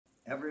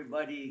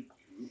everybody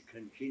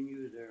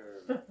continue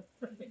their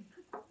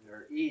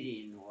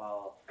eating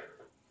while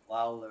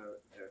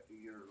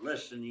you're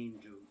listening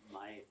to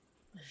my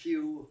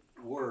few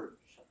words.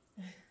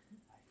 I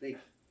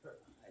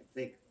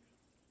think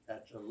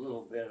that's a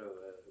little bit of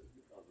a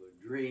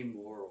dream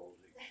world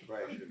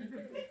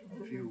expression,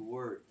 a few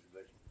words,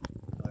 but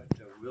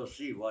we'll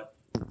see what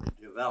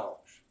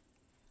develops.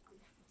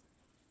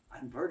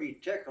 I'm pretty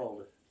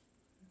tickled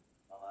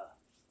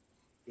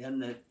in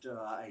that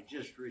I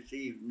just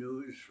received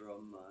news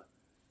from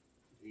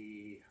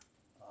the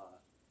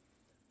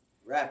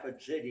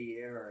Rapid City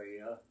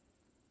area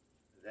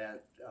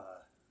that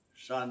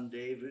son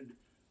David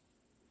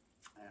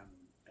and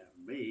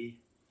me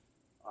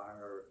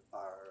are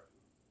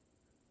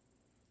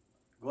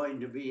going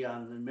to be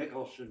on the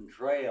Mickelson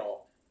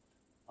Trail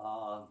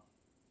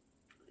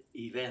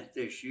event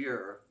this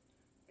year,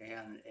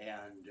 and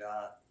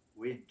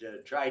we'd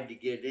tried to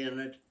get in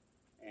it,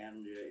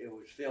 and it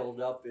was filled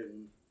up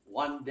in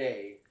one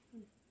day,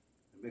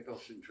 the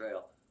Mickelson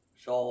Trail.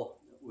 So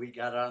we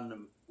got on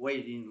the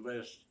waiting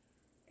list,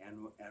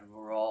 and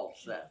we're all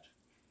set.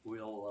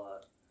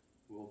 We'll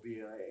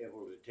be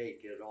able to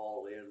take it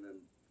all in,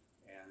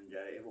 and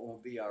it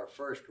won't be our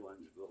first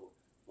ones, but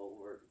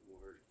we're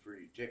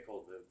pretty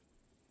tickled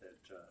that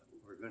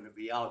we're going to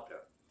be out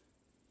there.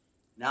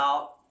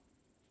 Now,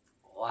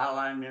 while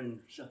I'm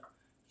in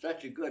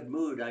such a good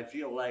mood, I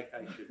feel like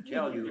I should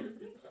tell you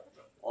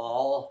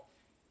all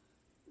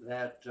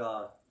that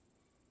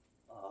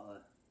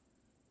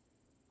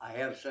I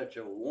have such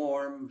a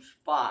warm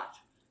spot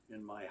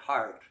in my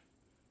heart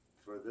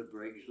for the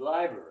Briggs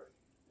Library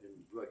in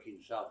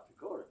Brookings, South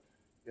Dakota.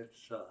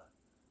 It's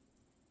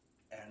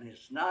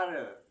not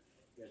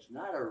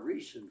a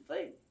recent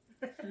thing.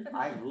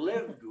 I've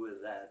lived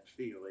with that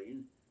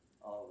feeling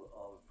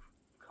of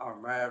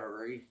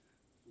camaraderie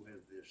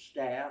with the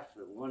staff,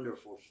 the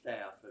wonderful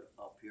staff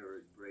up here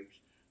at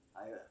Briggs.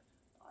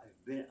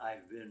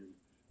 I've been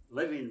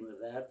living with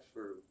that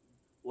for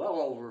well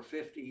over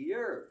 50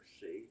 years.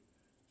 See,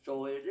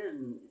 so it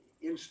isn't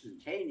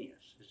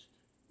instantaneous.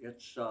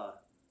 It's a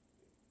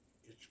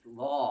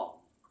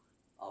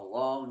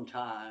long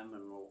time,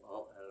 and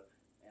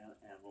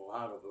a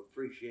lot of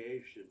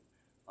appreciation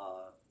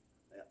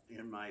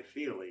in my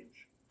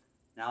feelings.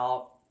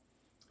 Now,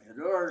 in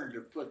order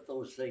to put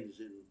those things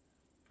in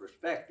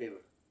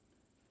perspective,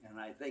 and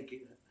I think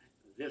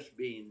this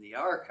being the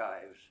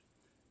archives,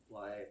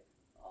 why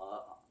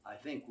I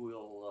think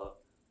we'll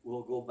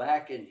go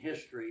back in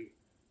history,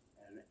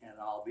 and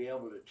I'll be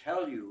able to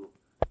tell you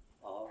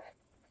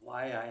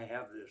why I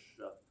have this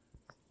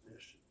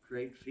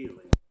great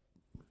feeling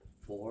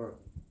for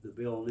the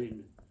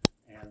building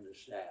and the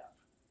staff.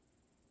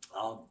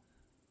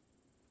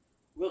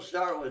 We'll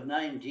start with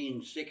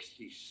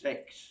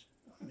 1966.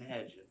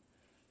 Imagine,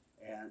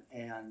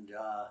 and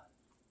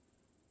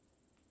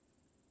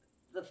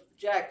the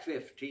Jack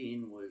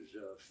 15 was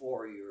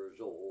 4 years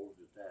old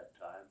at that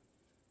time.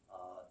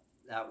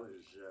 That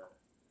was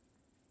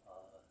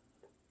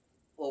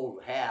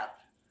old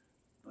hat,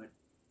 but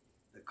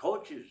the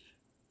coaches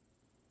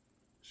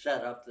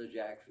set up the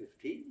Jack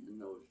 15 in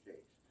those days.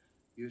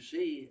 You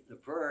see, the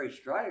Prairie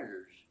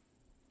Striders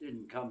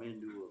didn't come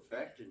into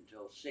effect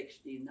until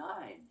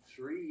 '69,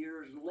 3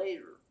 years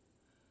later.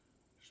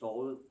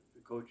 So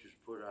the coaches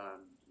put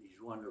on these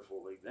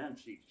wonderful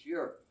events each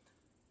year.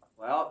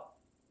 Well,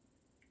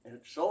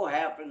 it so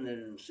happened that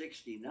in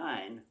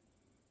 '69,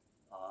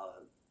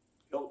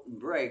 Hilton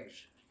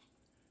Briggs,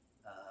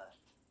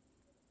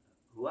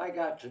 who I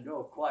got to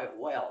know quite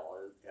well,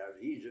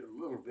 he's a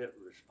little bit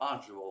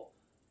responsible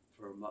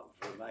for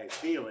my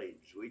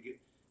feelings.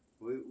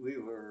 We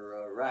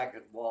were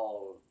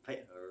racquetball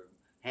or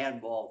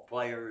handball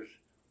players.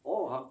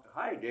 Oh,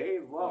 hi,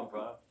 Dave.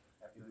 Welcome.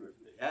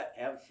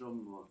 Have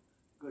some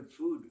good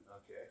food.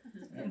 Okay.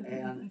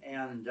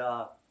 And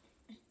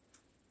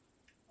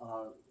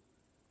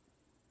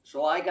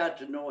so I got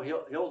to know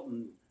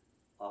Hilton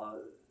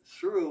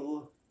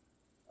through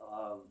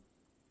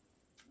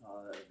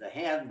the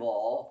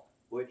handball,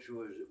 which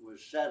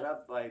was set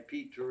up by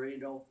Pete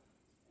Torino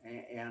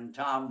and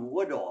Tom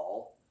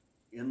Woodall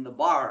in the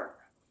barn.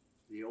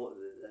 That was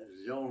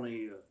the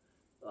only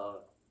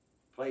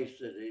place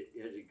that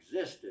it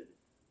existed,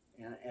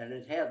 and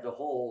it had the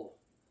whole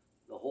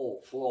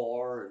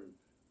floor, and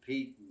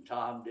Pete and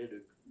Tom did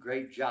a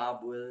great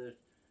job with it,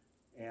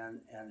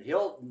 and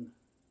Hilton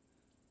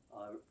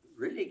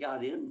really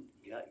got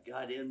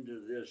into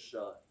this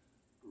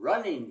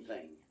running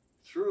thing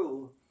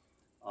through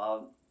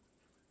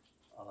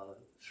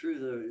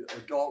the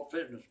adult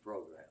fitness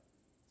program.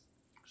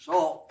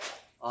 So,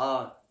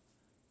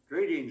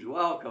 greetings,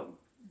 welcome,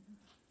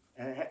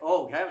 and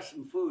have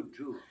some food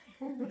too.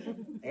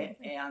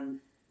 and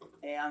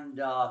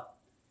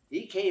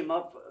he came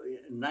up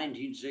in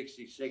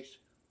 1966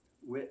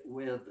 with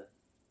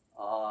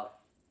a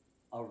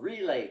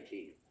relay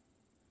team,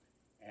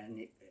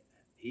 and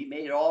he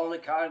made all the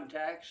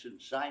contacts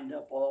and signed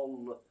up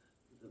all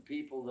the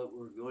people that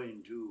were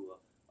going to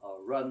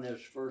run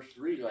this first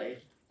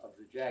relay of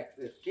the Jack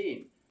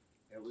 15.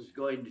 It was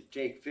going to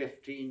take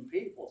 15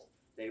 people.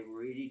 They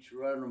were each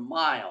run a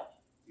mile,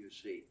 you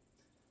see.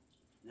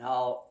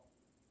 Now,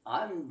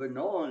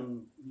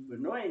 unbeknown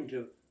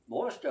to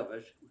most of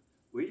us,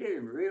 we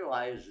didn't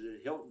realize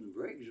that Hilton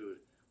Briggs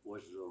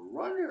was the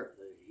runner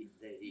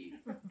that he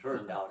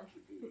turned out to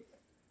be.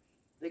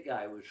 The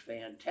guy was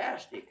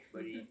fantastic,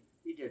 but he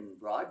didn't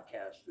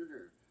broadcast it,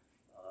 or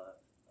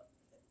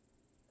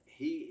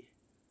he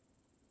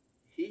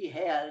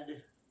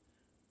had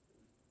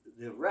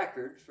the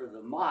record for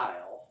the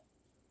mile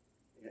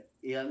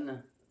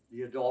in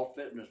the adult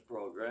fitness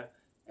program,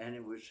 and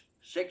it was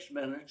 6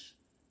 minutes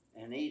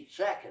and 8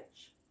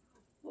 seconds.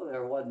 Well,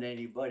 there wasn't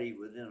anybody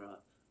within a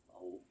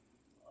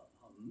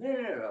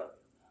minute of him.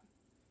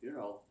 You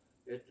know,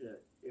 it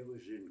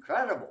was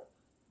incredible,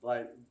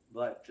 but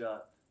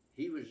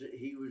he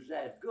was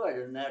that good,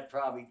 and that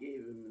probably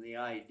gave him the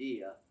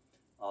idea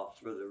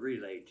for the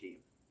relay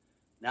team.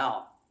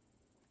 Now,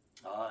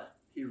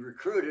 he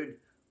recruited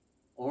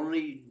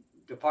only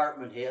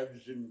department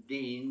heads and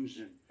deans,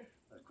 and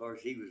of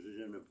course he was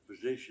in a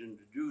position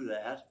to do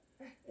that,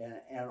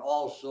 and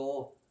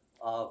also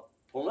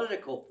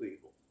political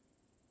people,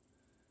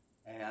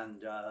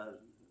 and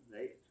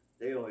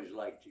they always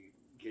like to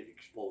get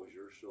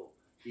exposure, so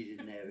he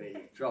didn't have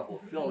any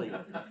trouble filling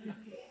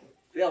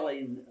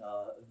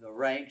the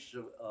ranks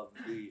of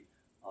the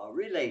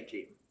relay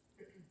team.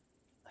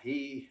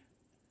 He,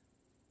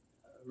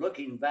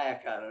 looking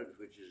back on it,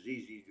 which is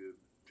easy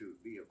to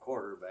be a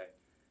quarterback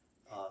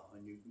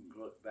when you can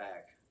look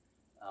back,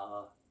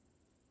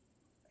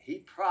 he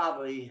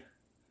probably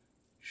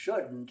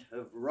shouldn't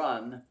have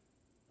run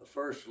the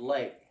first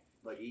leg,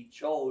 but he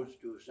chose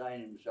to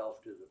assign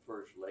himself to the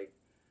first leg,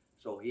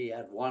 so he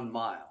had 1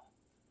 mile.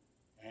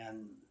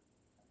 And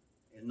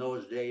in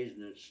those days,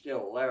 and it's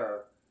still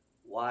there,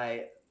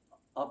 why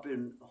up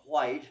in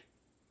White,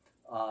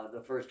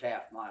 the first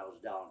half mile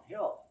is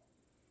downhill.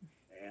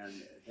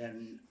 And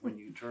then when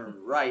you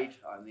turn right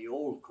on the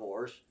old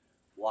course,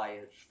 why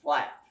it's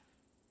flat.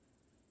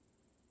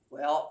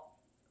 Well,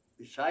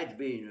 besides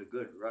being a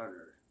good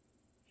runner,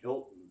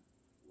 Hilton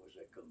was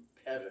a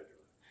competitor.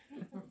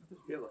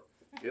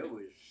 It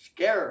was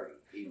scary.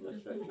 He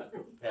was such a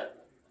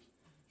competitor.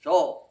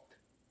 So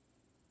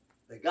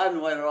the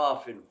gun went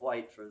off in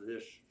White for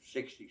this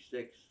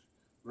 66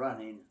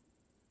 running,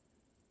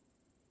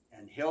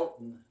 and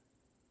Hilton,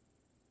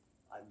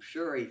 I'm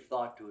sure he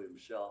thought to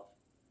himself,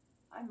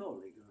 I'm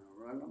only going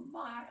to run a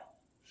mile,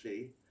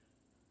 see,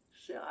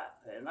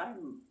 and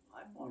I'm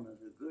one of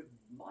the good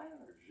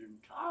milers in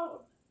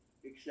town,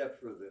 except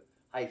for the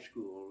high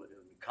school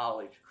and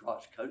college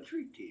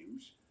cross-country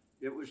teams.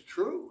 It was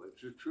true.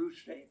 It's a true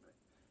statement.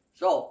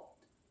 So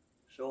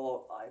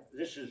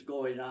this is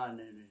going on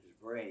in his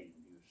brain,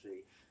 you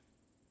see.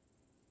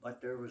 But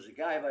there was a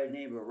guy by the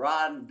name of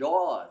Ron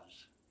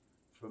Dawes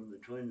from the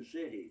Twin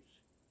Cities.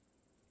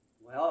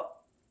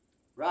 Well,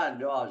 Ron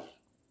Dawes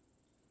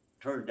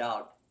turned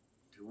out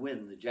to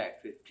win the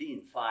Jack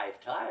 15 5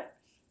 times,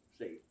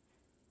 see,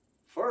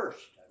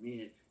 first. I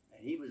mean,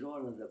 and he was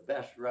one of the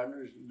best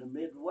runners in the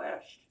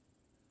Midwest.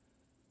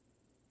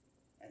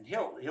 And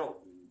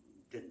Hilton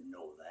didn't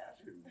know that,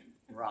 and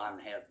Ron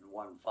hadn't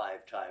won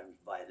 5 times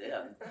by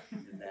then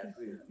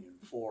in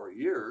 4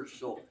 years.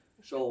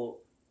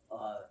 So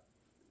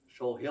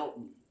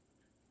Hilton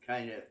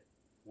kind of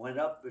went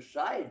up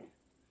beside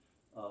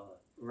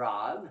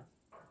Ron,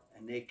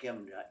 and they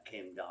came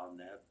down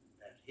that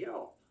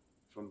hill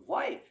from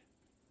White.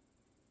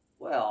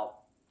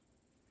 Well,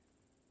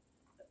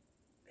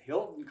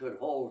 Hilton could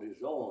hold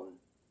his own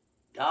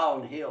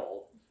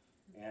downhill,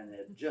 and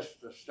at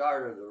just the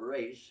start of the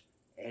race,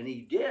 and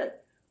he did.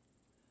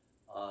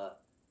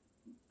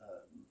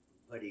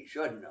 But he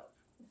shouldn't have.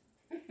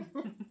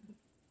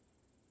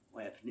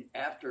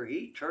 After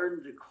he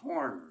turned the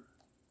corner,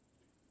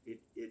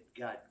 it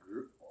got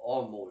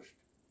almost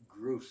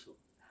gruesome.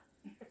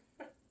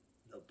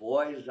 The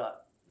boys on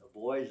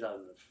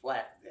the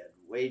flatbed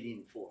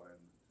waiting for him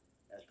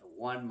at the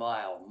 1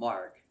 mile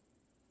mark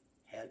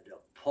had to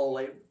pull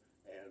him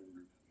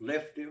and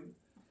lift him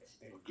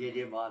and get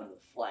him on the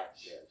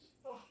flatbed.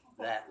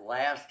 That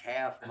last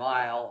half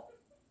mile,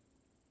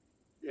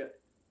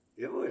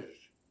 it was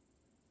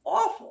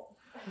awful.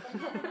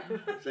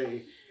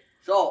 See,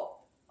 so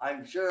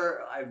I'm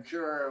sure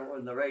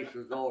when the race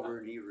was over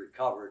and he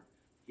recovered,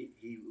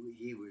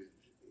 he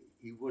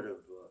would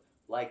have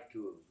liked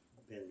to have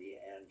been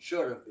and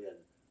should have been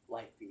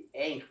like the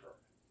anchor.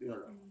 You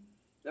know,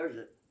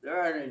 there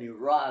aren't any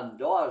Ron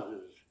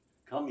Dawes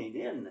coming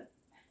in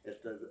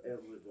with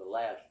the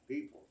last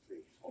people.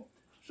 See,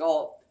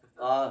 so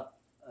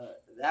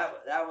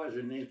that was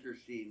an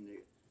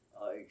interesting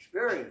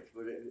experience,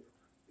 but it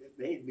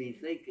made me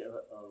think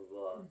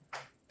of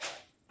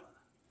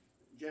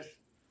just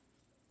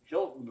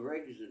Hilton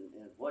Briggs and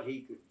what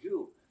he could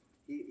do.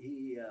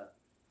 He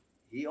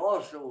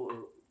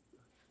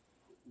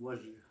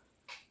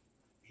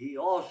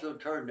also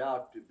turned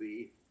out to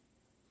be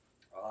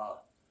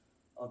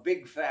a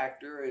big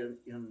factor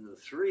in the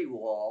three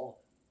wall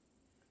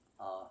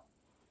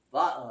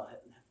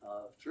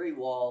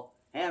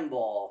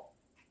handball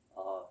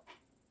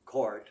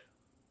court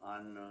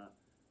on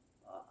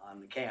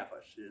the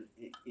campus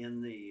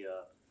in the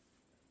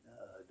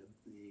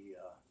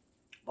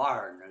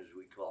barn, as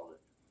we called it,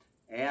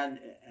 and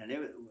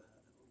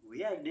we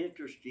had an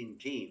interesting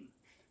team.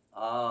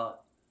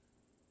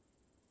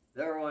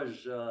 There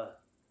was, of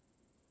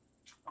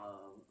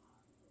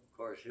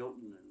course,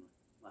 Hilton and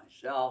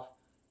myself,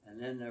 and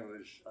then there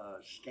was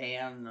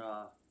Stan.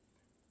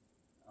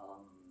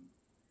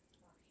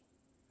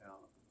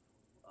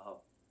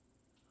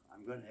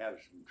 I'm going to have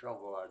some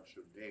trouble on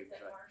some names.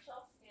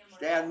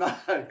 Stan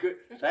Marshall. Good.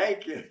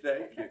 Thank you.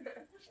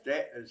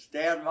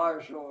 Stan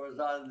Marshall was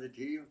on the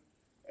team,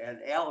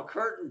 and Al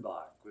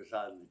Kurtenbach was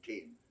on the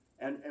team,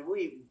 and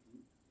we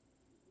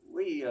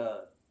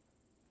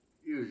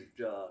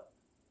used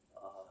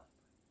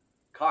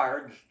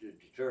cards to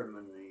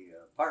determine the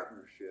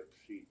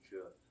partnerships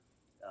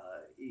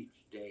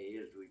each day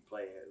as we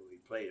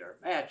played our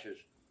matches.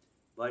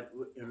 But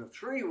in a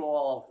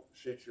three-wall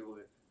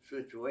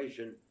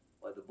situation,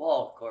 well, the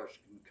ball, of course,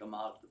 can come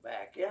out the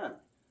back end,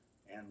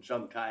 and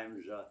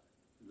sometimes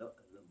the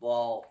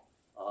ball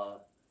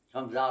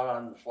comes out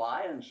on the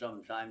fly, and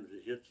sometimes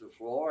it hits the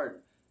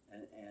floor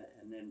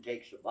and then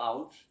takes a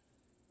bounce.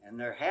 And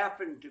there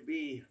happened to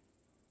be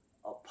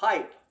a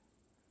pipe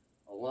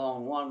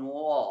along one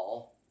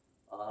wall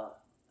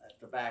at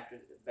the back of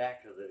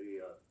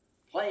the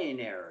playing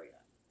area,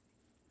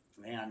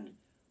 and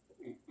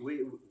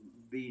we,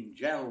 being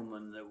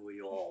gentlemen that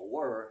we all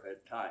were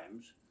at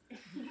times,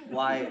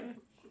 why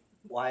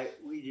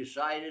we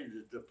decided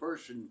that the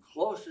person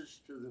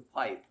closest to the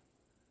pipe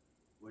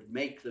would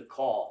make the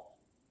call,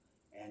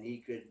 and he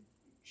could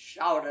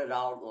shout it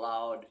out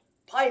loud,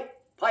 "Pipe,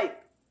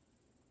 pipe!"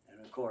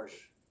 And of course,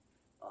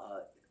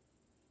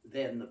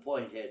 then the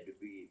point had to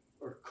be,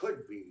 or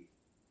could be,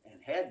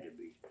 and had to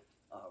be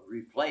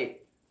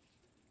replayed.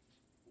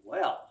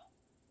 Well,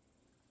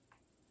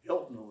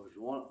 Hilton was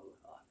one.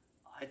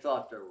 I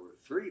thought there were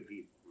three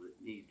people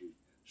that needed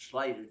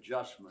slight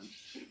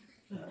adjustments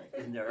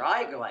in their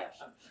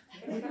eyeglasses,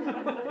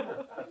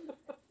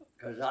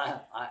 because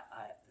I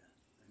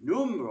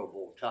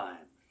innumerable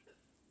times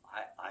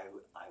I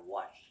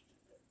watched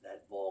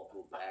that ball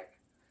go back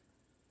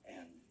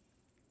and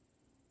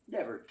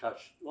never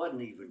touched,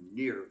 wasn't even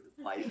near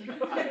the pipe,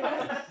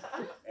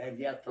 and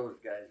yet those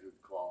guys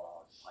would call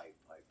out "pipe,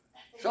 pipe."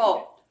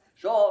 So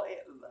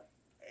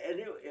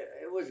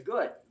it was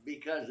good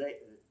because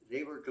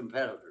they were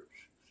competitors,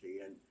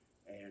 see, and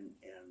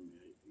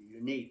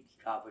you need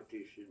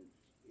competition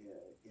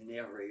in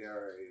every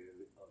area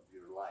of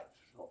your life.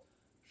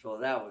 So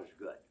that was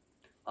good.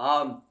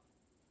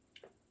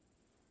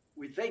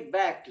 We think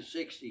back to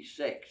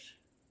 '66,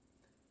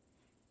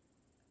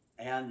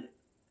 and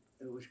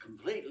it was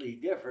completely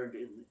different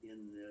in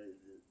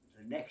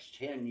the next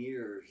 10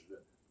 years.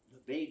 The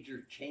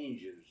major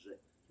changes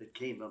that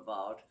came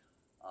about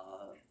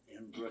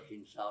in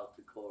Brookings, South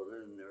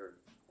Dakota, and their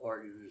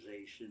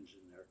organizations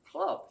and their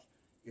clubs.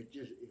 It's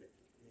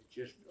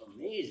just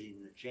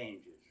amazing, the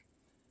changes.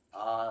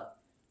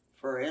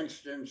 For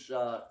instance,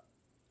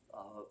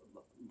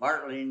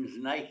 Bartling's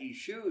Nike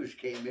shoes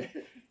came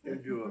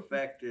into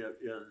effect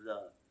in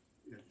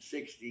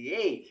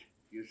 '68,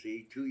 you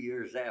see, 2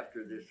 years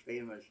after this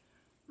famous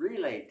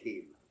relay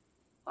team.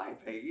 Hi,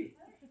 Peggy.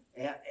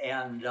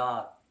 And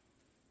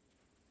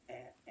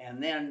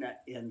then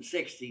in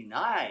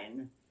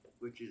 '69,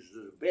 which is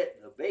the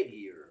big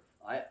year,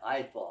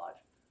 I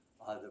thought,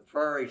 the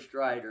Prairie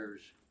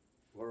Striders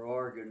were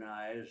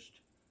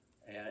organized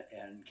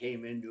and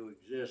came into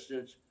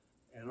existence,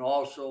 and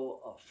also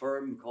a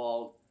firm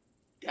called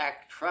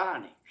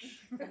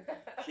Daktronics.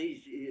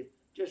 See,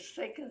 just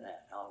think of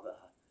that, how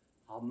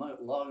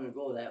long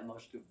ago that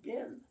must have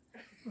been.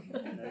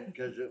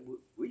 Because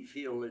we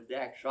feel that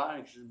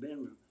Daktronics has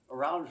been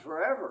around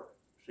forever,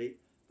 see,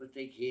 but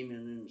they came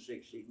in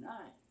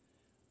 '69.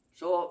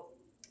 So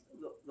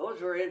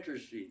those were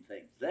interesting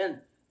things.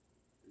 Then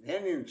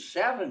in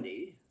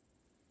 '70,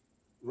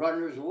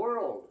 Runner's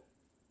World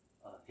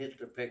hit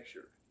the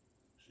picture,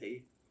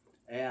 see,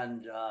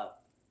 and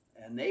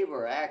they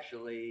were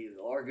actually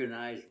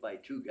organized by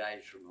two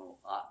guys from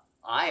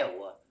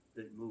Iowa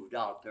that moved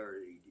out there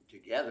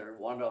together.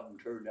 One of them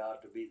turned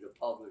out to be the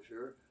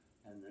publisher,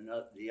 and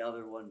the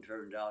other one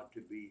turned out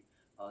to be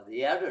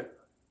the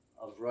editor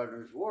of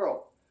Runner's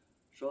World.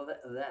 So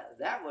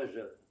that was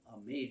a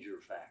major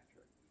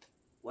factor.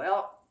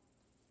 Well,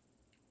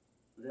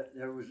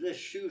 there was this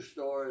shoe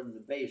store in the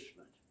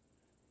basement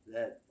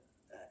that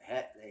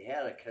they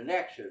had a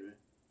connection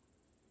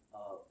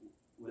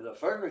with a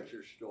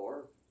furniture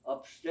store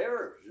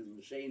upstairs in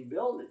the same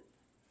building.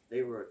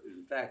 They were,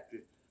 in fact,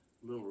 a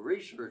little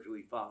research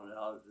we found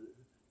out that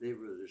they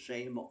were the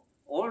same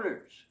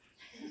owners.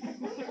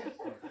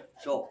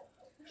 So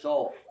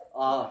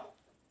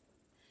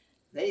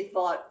they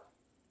thought,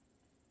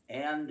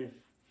 and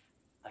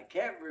I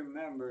can't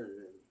remember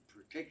the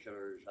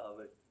particulars of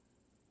it,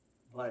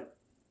 but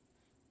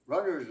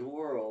Runner's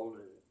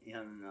World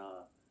in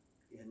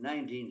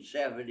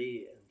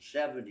 1970 and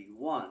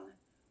 '71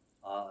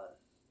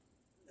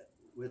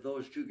 with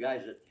those two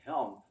guys at the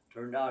helm,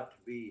 turned out to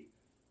be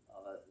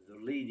the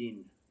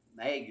leading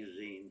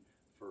magazine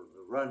for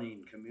the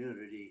running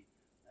community,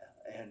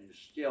 and is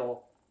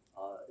still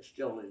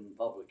in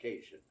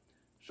publication.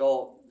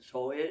 So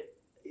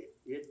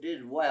it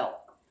did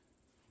well,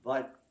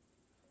 but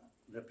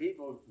the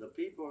people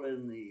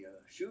in the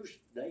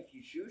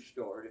Nike shoe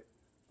store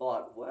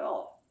thought,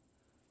 well,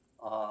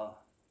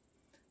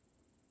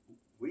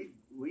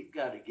 we've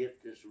got to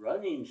get this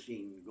running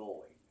scene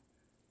going.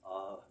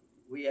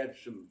 We had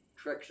some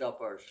tricks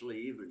up our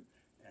sleeve, and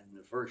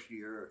the first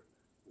year,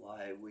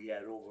 why, we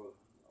had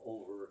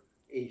over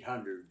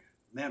 800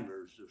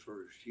 members the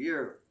first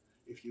year,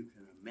 if you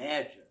can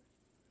imagine.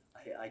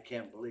 I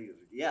can't believe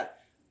it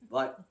yet.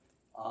 But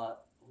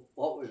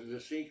what was the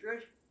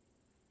secret?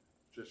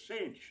 It's a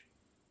cinch.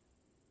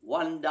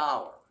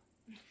 $1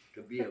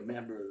 to be a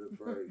member of the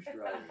Prairie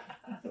Striders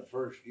the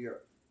first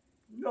year.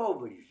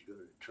 Nobody's going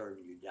to turn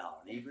you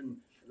down,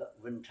 even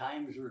when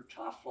times were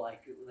tough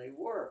like they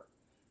were.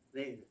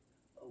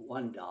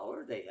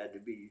 $1, they had to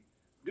be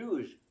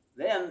dues.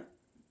 Then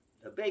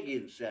the big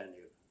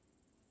incentive,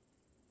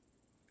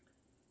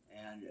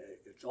 and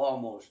it's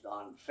almost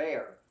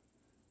unfair,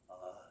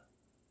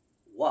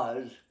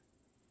 was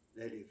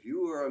that if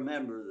you were a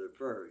member of the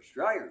Prairie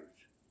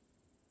Striders,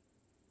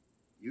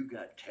 you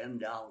got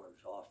 $10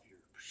 off your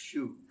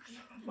shoes.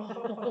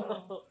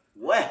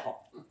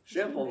 Well,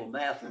 simple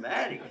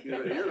mathematics. You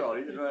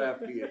don't have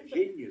to be a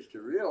genius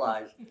to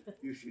realize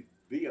you should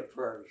be a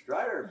Prairie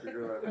Strider if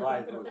you're going to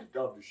buy those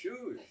dumb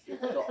shoes.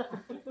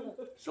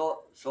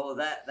 So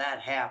that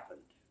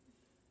happened,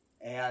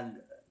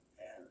 and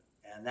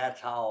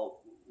that's how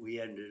we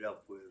ended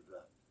up with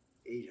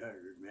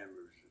 800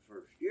 members the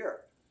first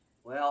year.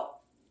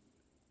 Well,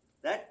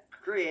 that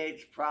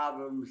creates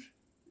problems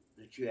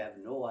that you have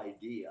no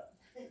idea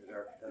that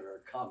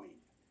are coming.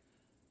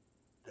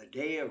 The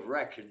day of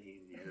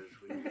reckoning is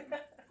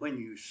when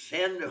you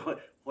send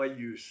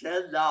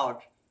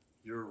out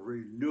your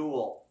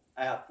renewal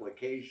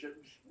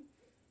applications,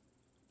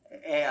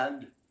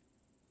 and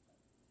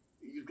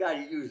you've got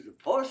to use the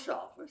post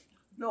office.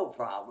 No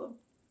problem.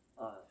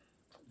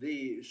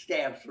 The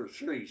stamps were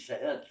 3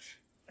 cents.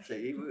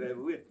 See,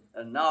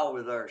 and now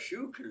with our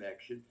shoe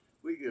collection,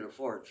 we can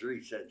afford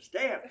 3-cent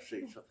stamps.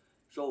 See,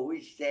 so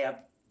we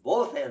stamped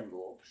both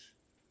envelopes.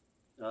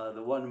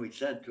 The one we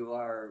sent to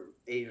our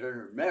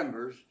 800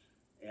 members,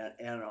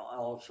 and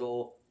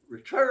also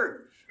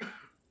returns.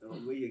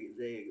 We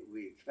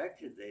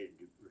expected they'd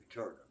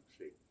return them,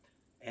 see,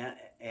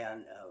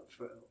 and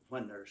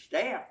when they're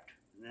stamped,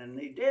 and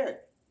they did.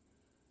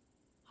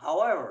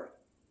 However,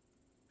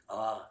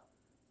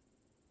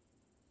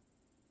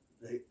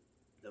 the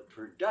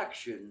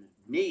production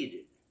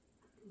needed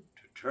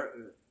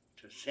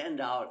to send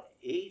out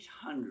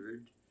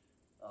 800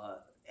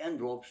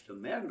 envelopes to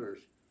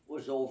members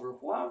was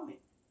overwhelming.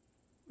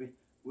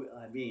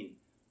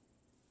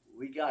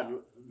 We got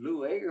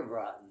Lou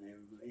Egerbrotten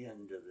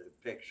into the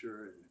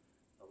picture, and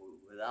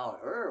without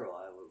her,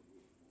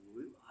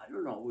 I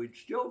don't know, we'd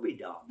still be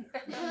down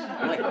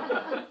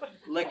there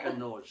licking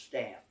those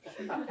stamps.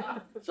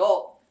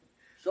 So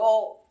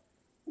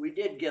we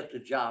did get the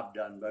job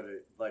done,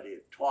 but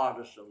it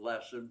taught us a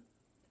lesson,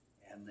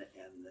 and the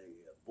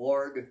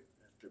board,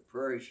 the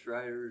Prairie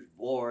Striders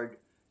board,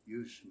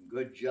 used some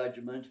good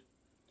judgment,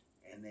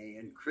 and they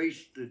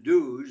increased the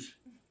dues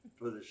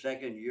for the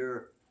second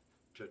year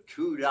to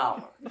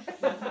 $2.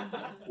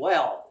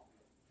 Well,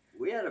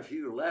 we had a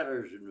few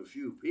letters and a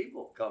few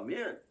people come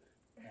in,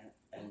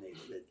 and they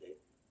said,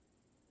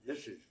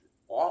 this is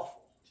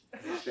awful.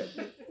 They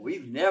said,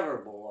 we've never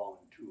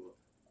belonged to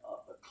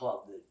a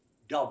club that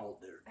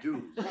doubled their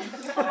dues.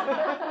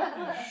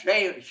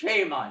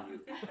 Shame on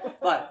you.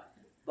 But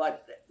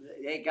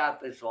they got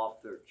this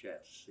off their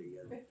chests, see,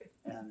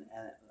 and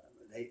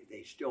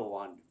they still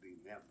wanted to be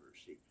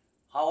members, see.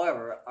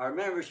 However, our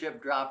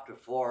membership dropped to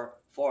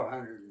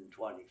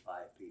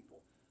 425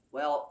 people.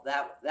 Well,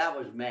 that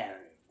was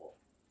manageable,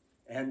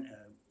 and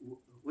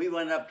we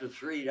went up to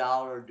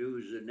 $3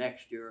 dues the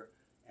next year,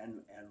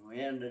 and we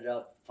ended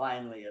up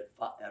finally at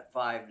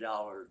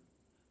 $5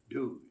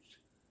 dues,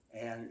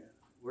 and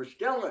we're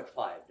still at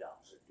 $5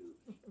 dues.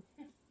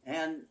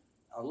 And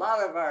a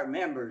lot of our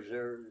members,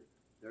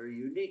 they're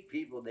unique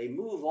people. They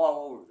move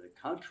all over the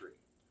country,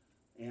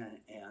 and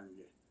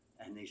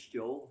they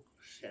still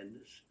send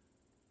us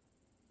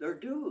their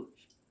dues.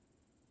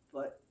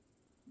 But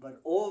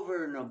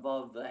over and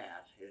above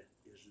that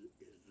is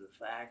the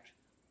fact,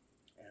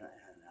 and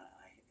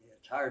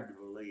it's hard to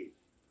believe,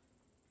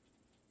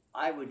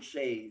 I would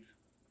say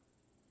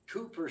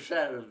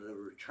 2% of the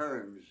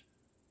returns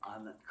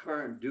on the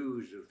current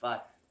dues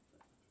of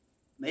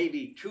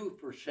maybe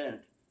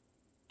 2%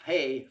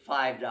 pay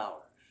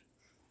 $5,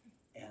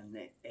 and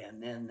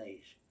then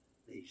they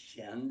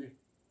send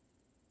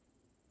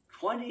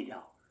 $20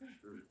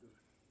 or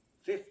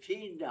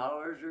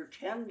 $15 or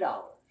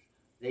 $10.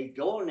 They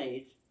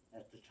donate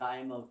at the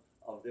time of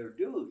their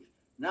dues.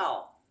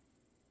 Now,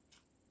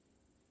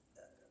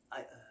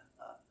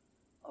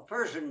 a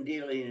person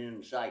dealing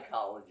in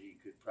psychology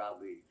could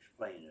probably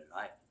explain it.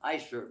 I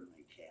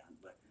certainly can,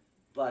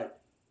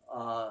 but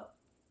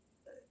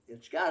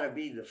it's got to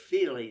be the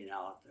feeling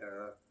out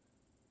there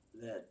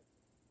that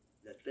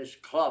this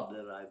club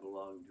that I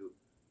belong to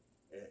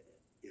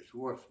is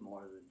worth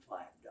more than $5,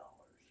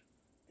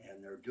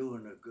 and they're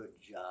doing a good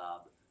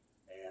job,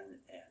 and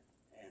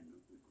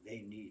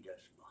they need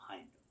us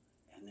behind them,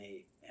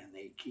 and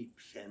they keep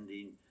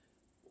sending.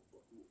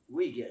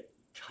 We get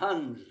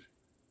tons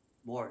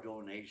more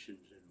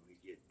donations than we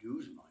get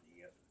dues money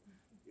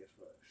if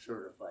a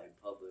certified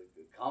public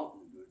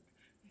accountant would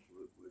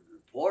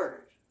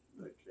report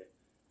it,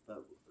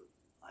 but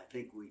I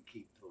think we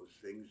keep those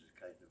things as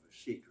kind of a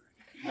secret.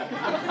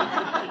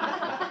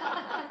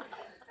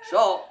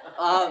 So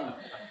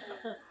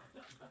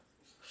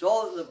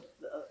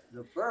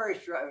the Prairie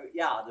Striders,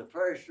 the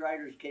Prairie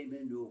Striders came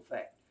into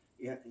effect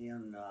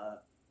in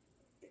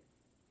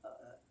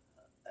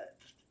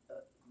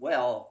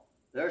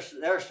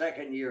their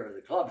second year.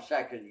 The club's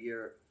second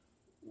year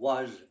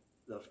was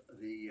the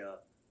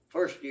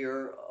first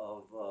year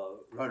of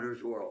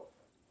Runner's World.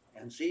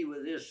 And see,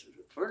 with this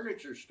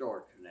furniture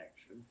store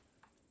connection,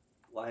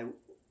 why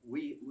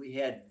we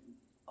had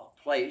a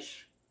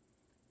place,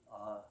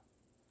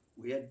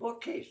 we had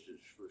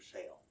bookcases for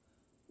sale.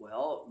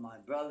 Well, my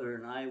brother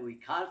and I, we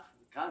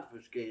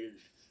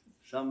confiscated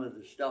some of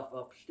the stuff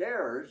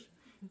upstairs,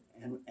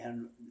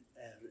 and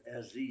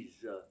as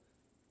these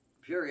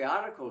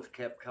periodicals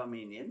kept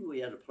coming in, we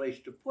had a place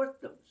to put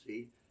them,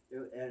 see,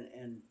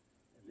 and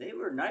they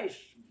were nice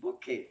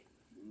bookcases,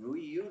 and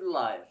we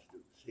utilized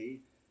them,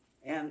 see,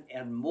 and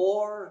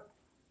more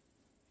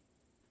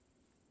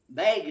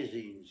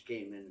magazines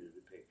came into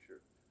the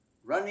picture.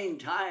 Running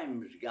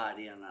Times got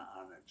in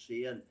on it,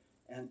 see, and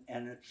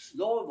it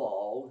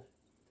snowballed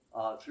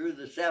through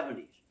the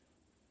 70s.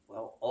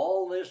 Well,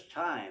 all this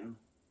time,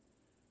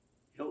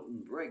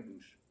 Hilton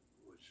Briggs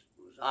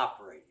was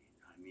operating.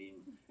 I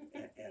mean,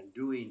 and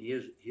doing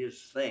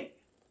his thing,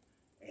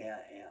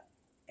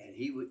 and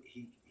he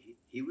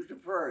was a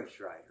Prairie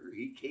Strider.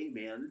 He came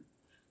in,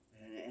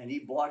 and he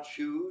bought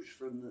shoes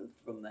from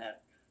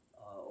that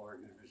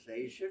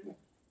organization,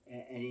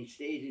 and he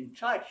stayed in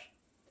touch.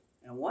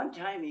 And one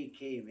time he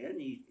came in,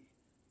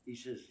 he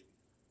says,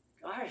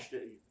 "Gosh,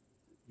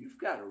 you've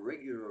got a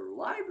regular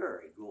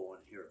library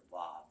going here,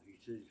 Bob." He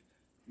says,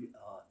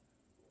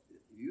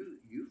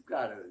 "You've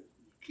got to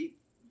keep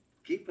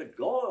it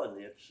going.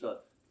 It's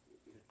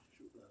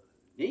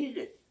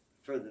needed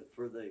for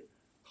the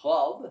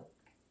club,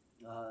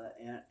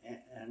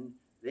 and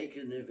they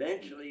can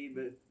eventually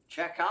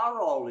check out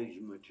all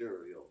these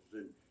materials,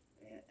 and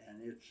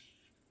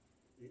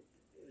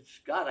it's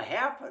got to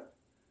happen."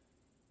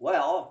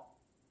 Well,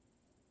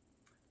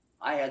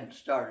 I hadn't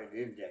started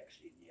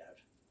indexing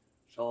yet,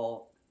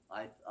 so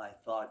I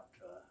thought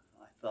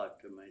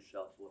to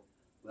myself,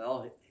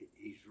 well,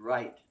 he's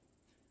right.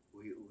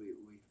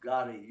 We've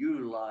got to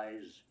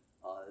utilize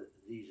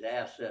these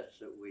assets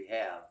that we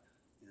have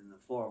in the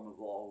form of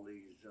all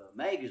these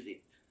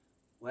magazines.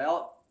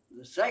 Well,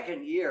 the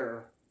second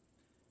year,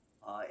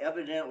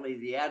 evidently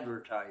the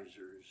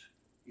advertisers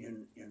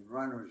in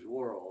Runner's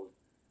World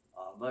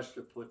must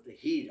have put the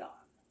heat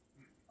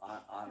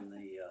on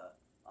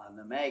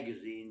the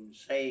magazine,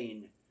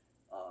 saying,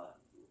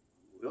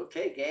 "We'll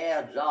take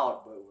ads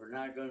out, but we're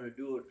not going to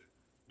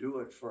do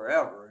it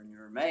forever in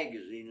your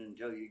magazine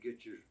until you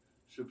get your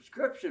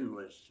subscription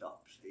lists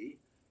up." See,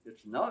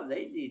 it's no,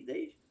 they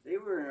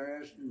were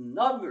interested in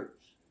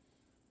numbers.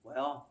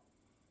 Well,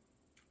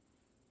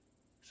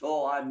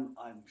 so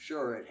I'm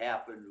sure it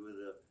happened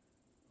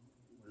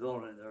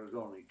there was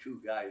only two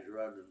guys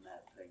running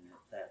that thing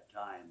at that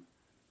time,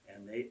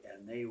 and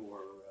they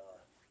were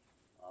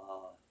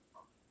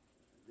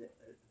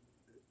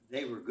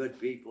they were good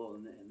people,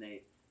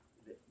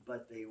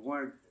 but they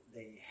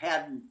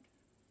hadn't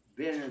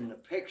been in the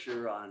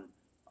picture on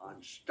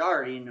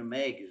starting a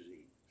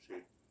magazine.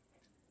 See,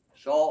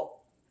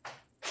 so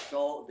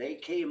they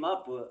came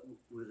up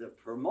with a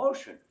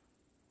promotion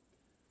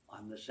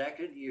on the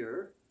second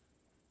year,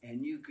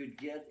 and you could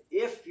get,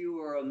 if you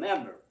were a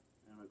member,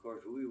 and of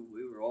course we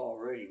were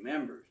already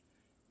members,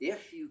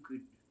 if you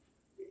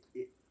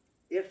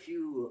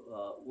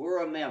were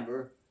a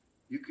member,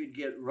 you could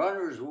get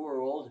Runner's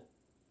World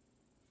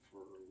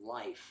for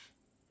life.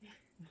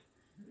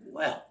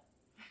 Well,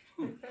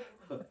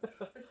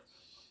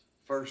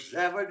 for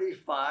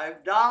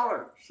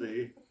 $75,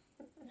 see?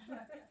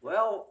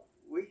 Well,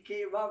 we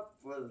came up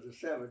with the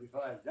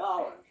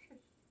 $75,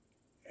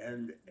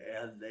 and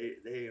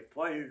they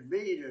appointed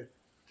me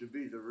to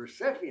be the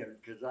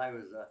recipient, because I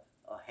was a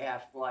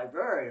half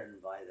librarian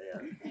by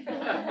then.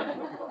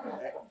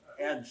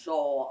 And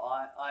so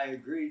I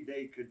agreed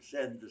they could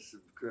send the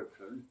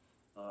subscription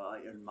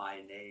in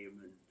my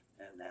name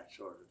and that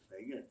sort of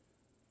thing. And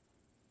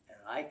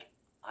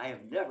I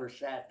have never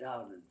sat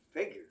down and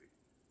figured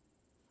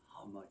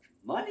how much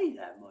money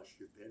that must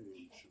have been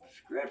in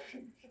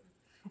subscriptions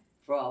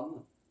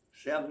from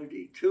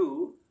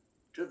 72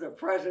 to the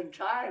present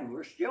time.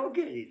 We're still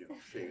getting them,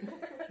 see.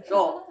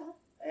 So,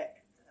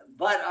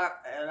 but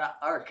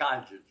our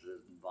conscience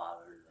doesn't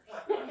bother us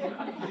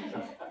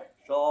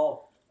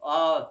So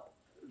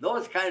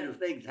those kind of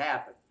things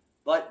happen.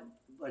 But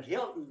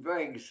Hilton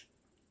Briggs,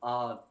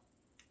 on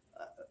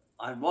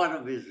one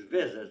of his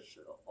visits,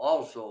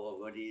 also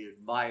when he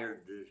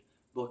admired the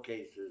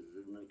bookcases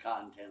and the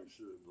contents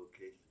of the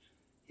bookcases,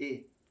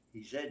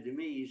 he said to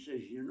me, he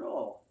says, you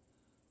know,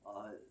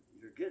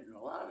 you're getting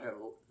a lot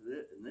of,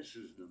 and this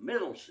is the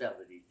middle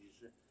 70s. He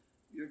said,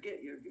 you're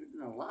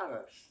getting a lot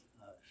of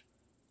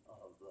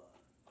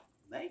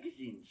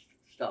magazine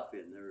stuff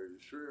in there.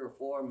 3 or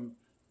 4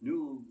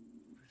 new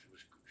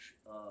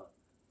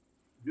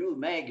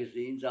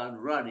magazines on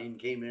running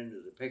came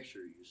into the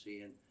picture, you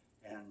see,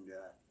 and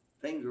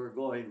things were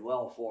going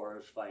well for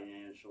us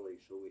financially,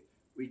 so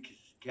we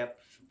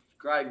kept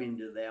subscribing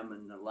to them,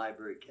 and the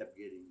library kept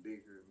getting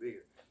bigger and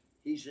bigger.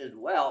 He said,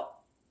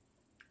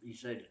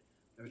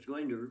 there's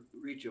going to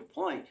reach a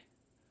point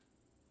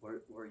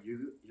where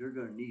you're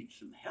going to need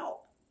some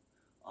help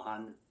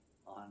on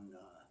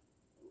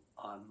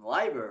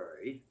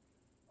library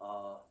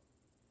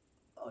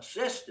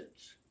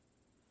assistance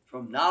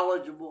from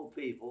knowledgeable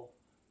people,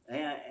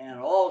 and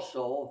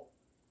also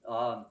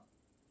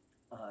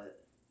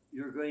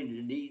you're going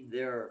to need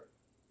their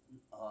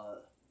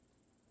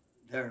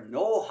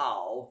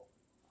know-how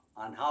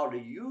on how to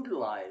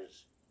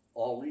utilize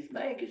all these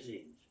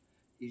magazines.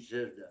 He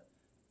said,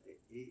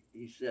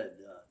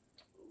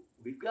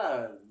 we've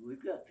got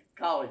the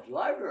college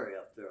library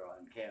up there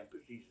on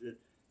campus. He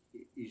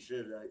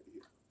said,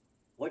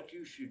 what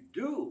you should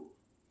do,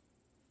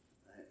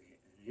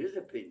 in his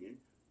opinion,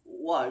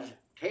 was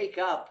take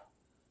up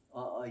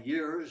a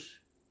year's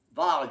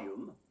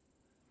volume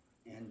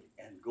and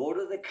go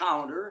to the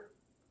counter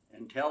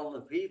and tell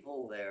the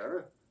people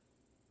there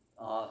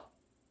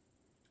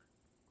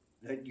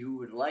that you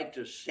would like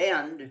to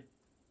send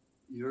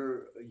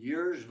your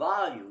year's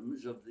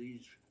volumes of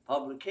these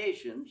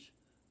publications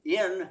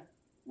in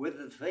with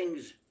the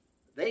things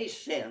they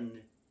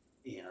send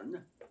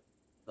in,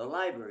 the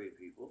library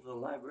people, the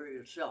library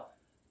itself,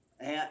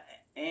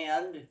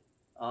 and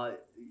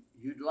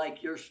you'd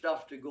like your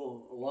stuff to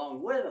go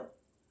along with them,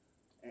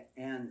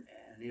 and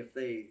if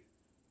they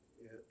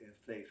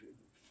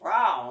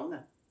frown,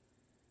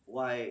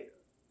 why,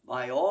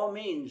 by all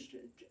means,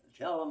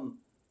 tell them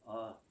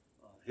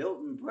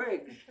Hilton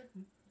Briggs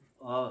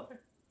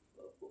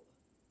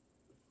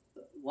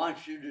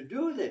wants you to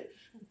do this.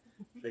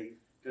 See,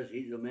 because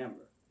he's a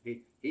member.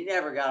 He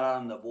never got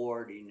on the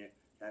board. He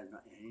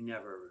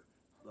never,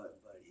 but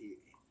he's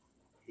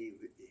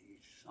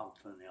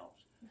something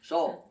else.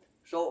 So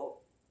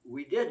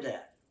we did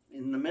that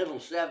in the middle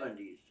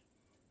 70s,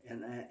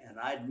 and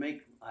I'd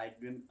make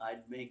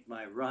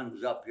my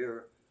runs up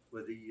here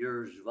with a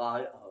year's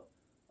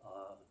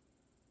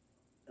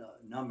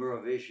number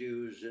of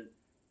issues,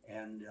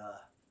 and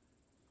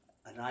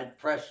I'd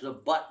press the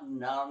button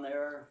down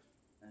there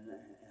and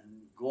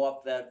go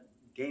up that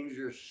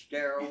dangerous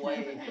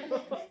stairway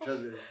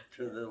to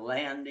the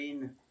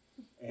landing,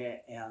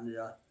 and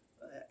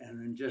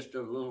in just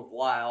a little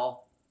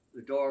while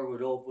the door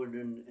would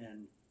open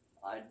and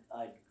I'd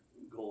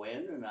go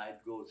in and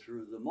I'd go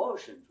through the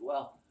motions.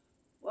 Well,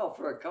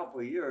 for a couple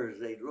of years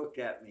they looked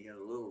at me a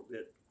little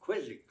bit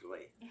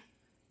quizzically,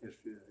 if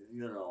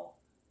you know,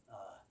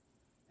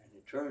 and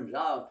it turns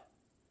out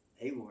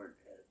they weren't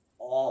at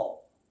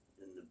all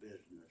in the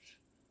business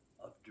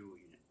of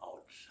doing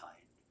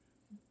outside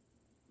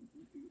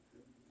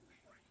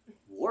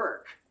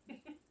work.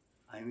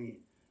 I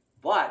mean,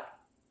 but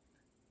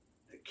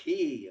the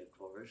key, of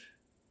course,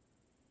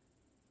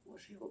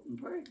 was Hilton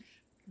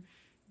Briggs.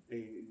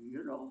 They,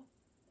 you know,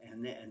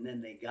 and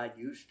then they got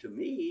used to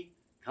me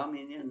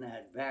coming in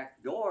that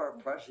back door,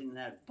 pressing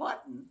that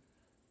button,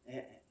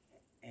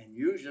 and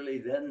usually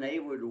then they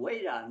would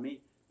wait on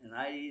me, and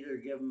I'd either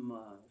give them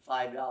a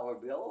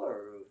 $5 bill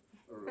or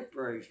a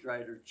Prairie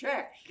Strider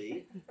check,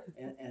 see,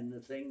 and the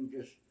thing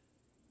just,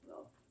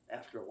 well,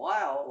 after a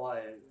while, why,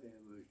 it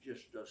was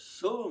just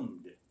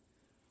assumed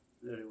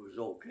that it was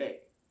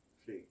okay,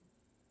 see.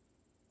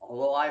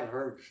 Although I've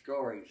heard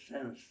stories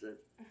since that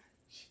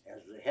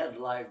as the head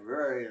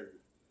librarian,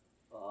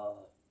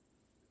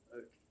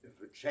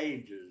 if it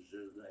changes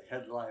as the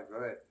head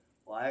librarian,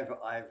 well,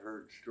 I've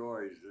heard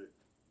stories that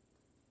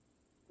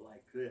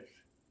like this.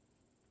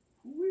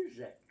 Who is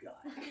that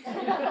guy?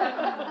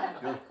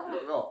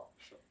 No.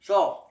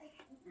 So,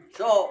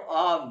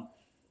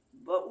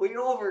 but we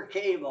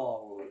overcame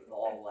all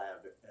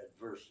that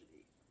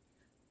adversity,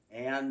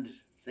 and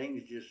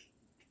things just,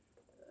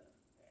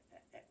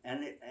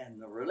 and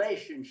the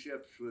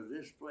relationships with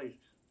this place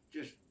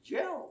just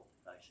gelled.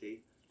 I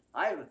see.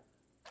 I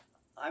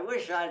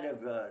wish I'd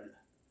have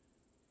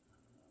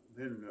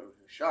been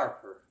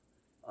sharper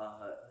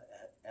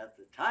at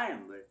the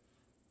time,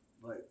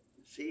 but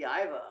see,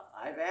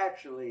 I've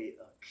actually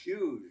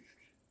accused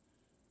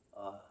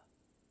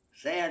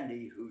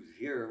Sandy, who's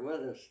here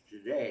with us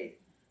today,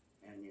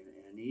 and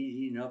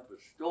eating up a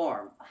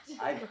storm.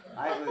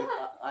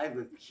 I've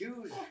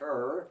accused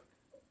her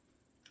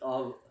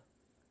of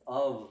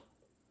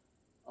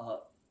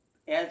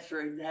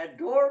answering that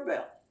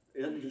doorbell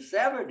in the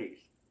 70s.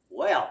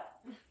 Well,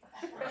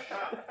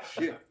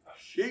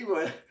 she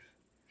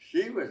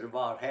was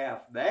about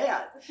half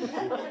mad. She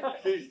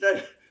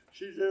says,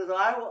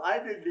 I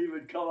didn't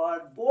even come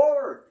on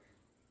board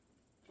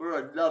for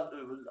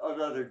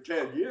another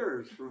 10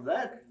 years from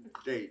that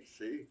date,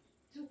 see?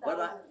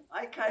 But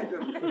I kind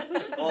of,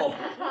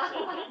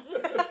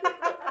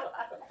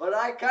 but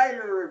I kind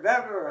of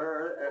remember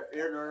her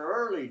in her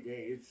early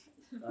days,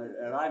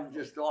 and I'm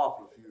just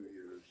off a few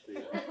years,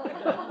 see?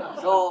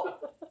 So,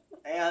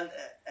 and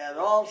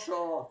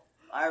also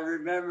I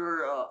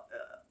remember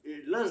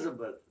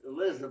Elizabeth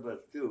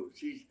too.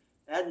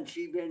 Hadn't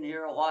she been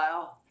here a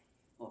while?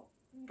 Oh,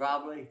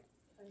 probably.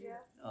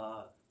 Yeah.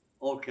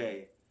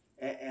 Okay.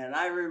 And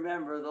I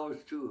remember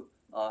those two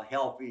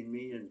helping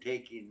me and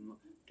taking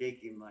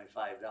my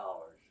 $5,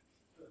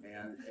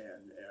 and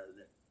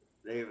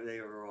they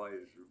were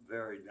always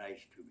very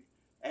nice to me.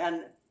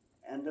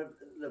 And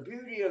the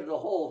beauty of the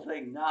whole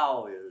thing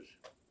now is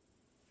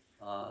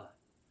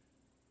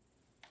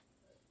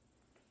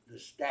the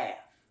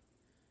staff.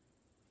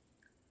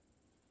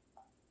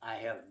 I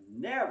have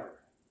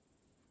never,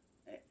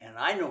 and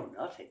I know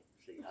nothing.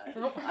 See,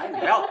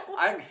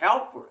 I'm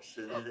helpless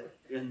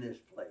in this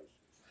place.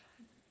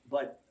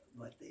 But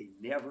they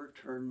never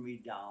turn me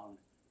down,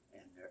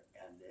 and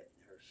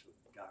they're so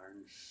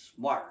darn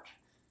smart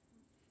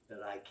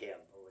that I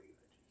can't believe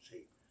it.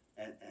 See,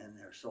 and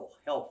they're so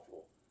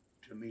helpful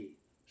to me.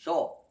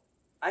 So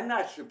I'm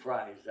not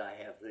surprised I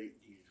have these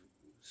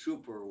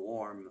super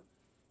warm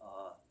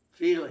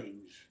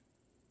feelings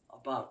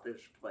about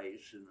this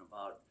place and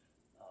about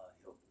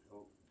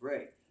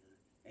Briggs,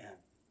 and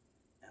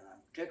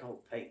I'm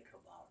tickled pink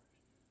about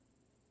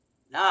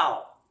it.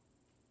 Now,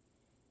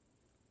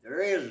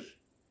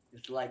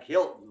 it's like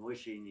Hilton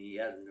wishing he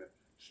hadn't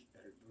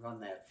run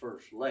that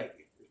first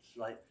leg. It's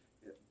like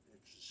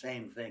it's the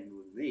same thing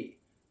with me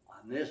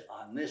on this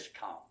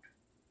count.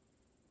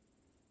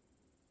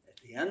 At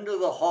the end of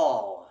the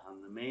hall,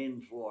 on the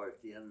main floor,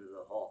 at the end of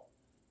the hall,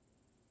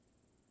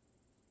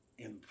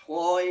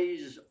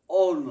 employees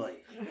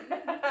only.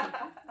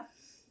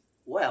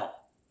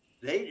 Well,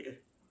 there's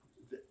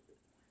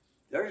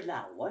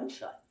not one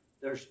sign.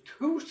 There's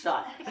two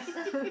signs.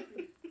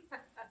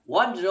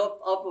 One's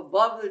up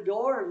above the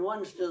door and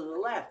one's to the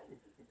left.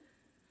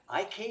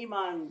 I came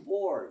on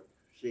board,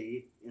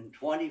 see, in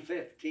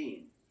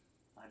 2015.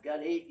 I've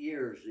got 8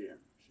 years in,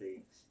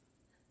 see.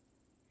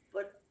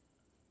 But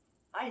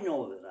I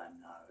know that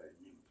I'm not an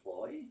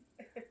employee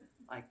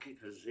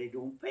because they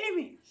don't pay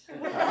me.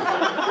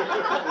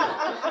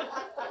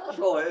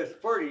 So it's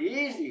pretty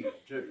easy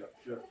to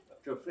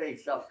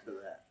face up to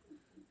that.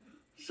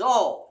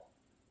 So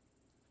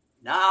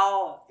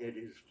now it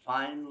is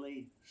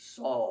finally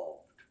solved.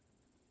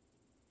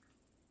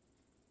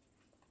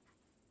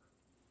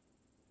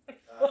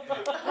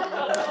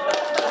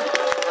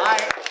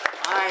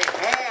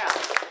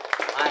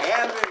 I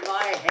have in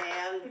my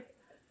hand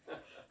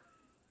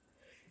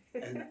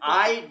an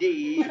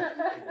ID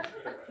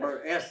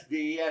for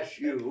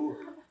SDSU,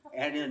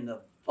 and in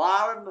the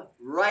bottom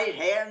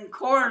right-hand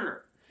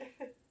corner,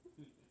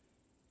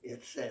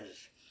 it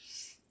says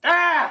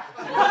staff.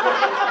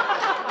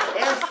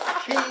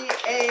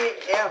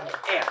 STAFF.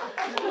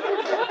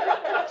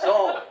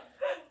 So,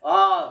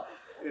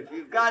 if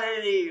you've got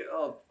any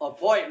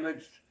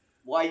appointments,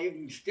 why, you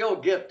can still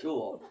get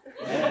to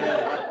them.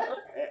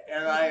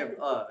 And I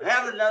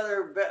have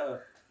another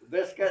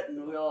biscuit,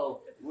 and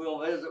we'll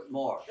visit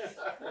more.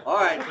 All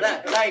right,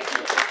 thank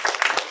you.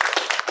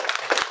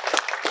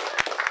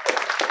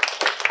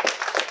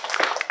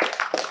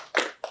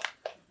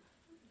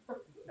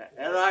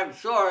 And I'm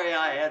sorry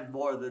I had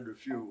more than a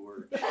few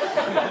words.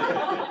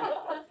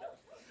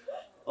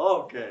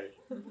 Okay.